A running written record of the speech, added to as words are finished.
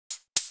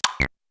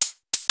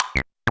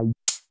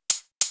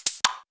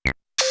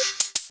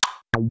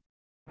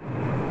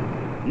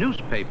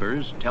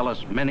Newspapers tell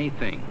us many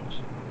things.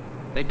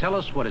 They tell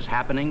us what is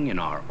happening in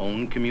our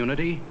own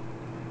community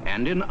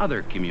and in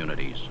other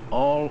communities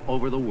all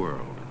over the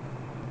world.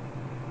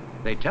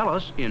 They tell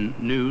us in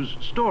news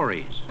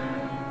stories.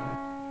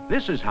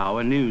 This is how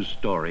a news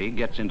story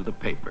gets into the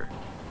paper.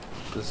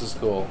 This is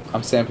cool.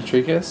 I'm Sam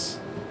Patricus.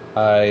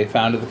 I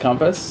founded The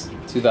Compass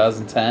in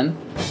 2010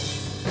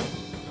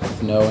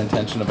 with no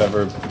intention of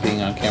ever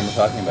being on camera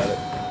talking about it.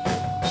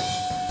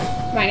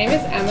 My name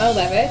is Emma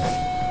Levitt.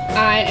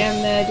 I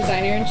am the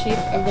designer-in-chief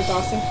of the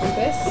Boston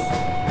Compass.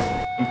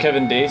 I'm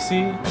Kevin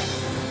Dacey.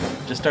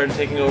 Just started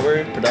taking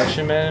over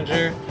production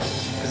manager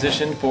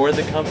position for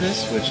The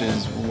Compass, which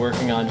is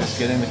working on just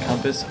getting The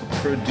Compass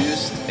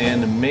produced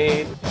and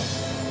made.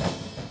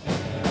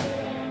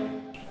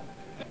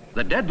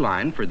 The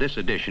deadline for this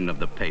edition of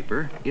the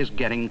paper is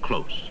getting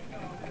close.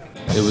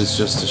 It was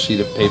just a sheet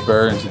of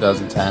paper in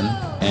 2010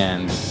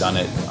 and done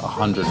it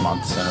 100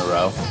 months in a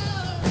row.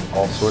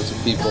 All sorts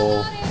of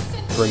people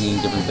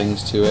bringing different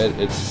things to it.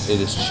 It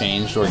has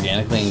changed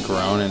organically and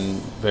grown in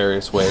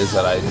various ways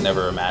that I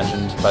never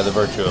imagined by the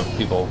virtue of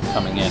people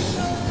coming in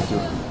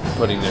and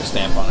putting their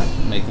stamp on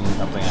it, making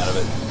something out of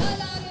it.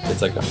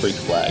 It's like a freak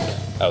flag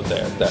out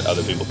there that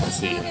other people can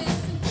see.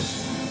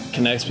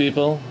 Connects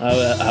people, how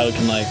it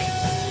can, like,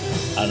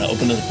 I don't know,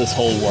 open up this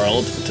whole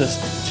world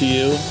to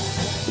you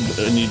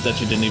that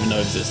you didn't even know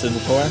existed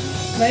before.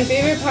 My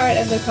favorite part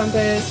of the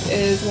Compass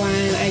is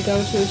when I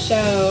go to a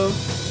show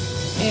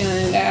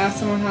and I ask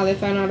someone how they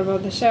found out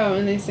about the show,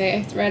 and they say,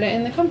 I read it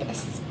in the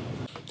Compass.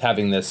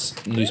 Having this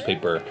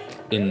newspaper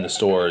in the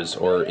stores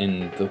or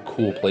in the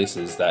cool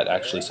places that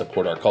actually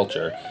support our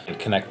culture and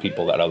connect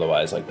people that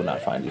otherwise would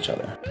not find each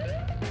other.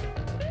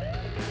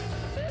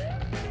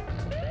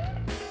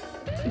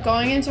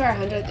 Going into our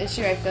 100th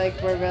issue, I feel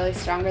like we're really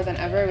stronger than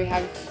ever. We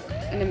have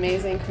an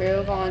amazing crew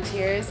of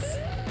volunteers.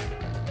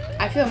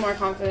 I feel more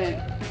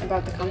confident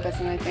about the Compass,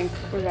 and I think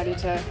we're ready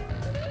to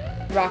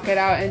rock it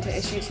out into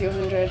issue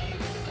 200.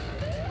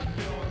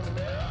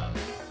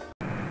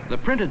 The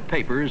printed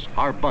papers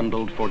are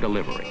bundled for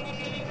delivery.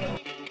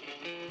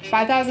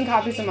 5,000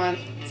 copies a month,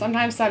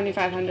 sometimes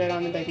 7,500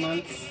 on the big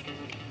months.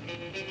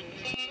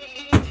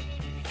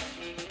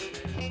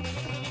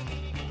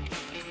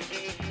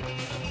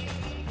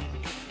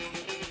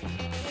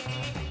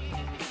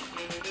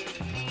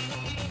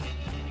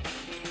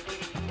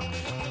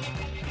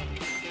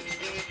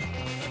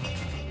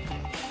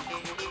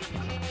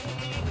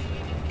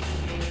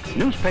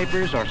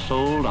 Newspapers are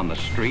sold on the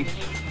streets.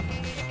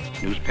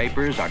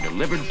 Newspapers are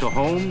delivered to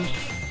homes,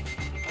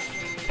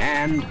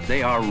 and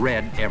they are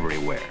read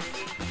everywhere.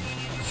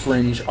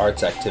 Fringe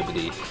arts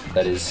activity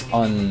that is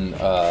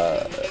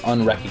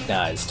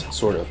unrecognized,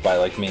 sort of, by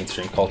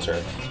mainstream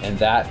culture, and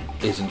that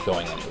isn't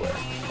going anywhere.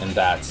 And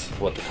that's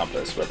what the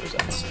Compass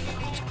represents.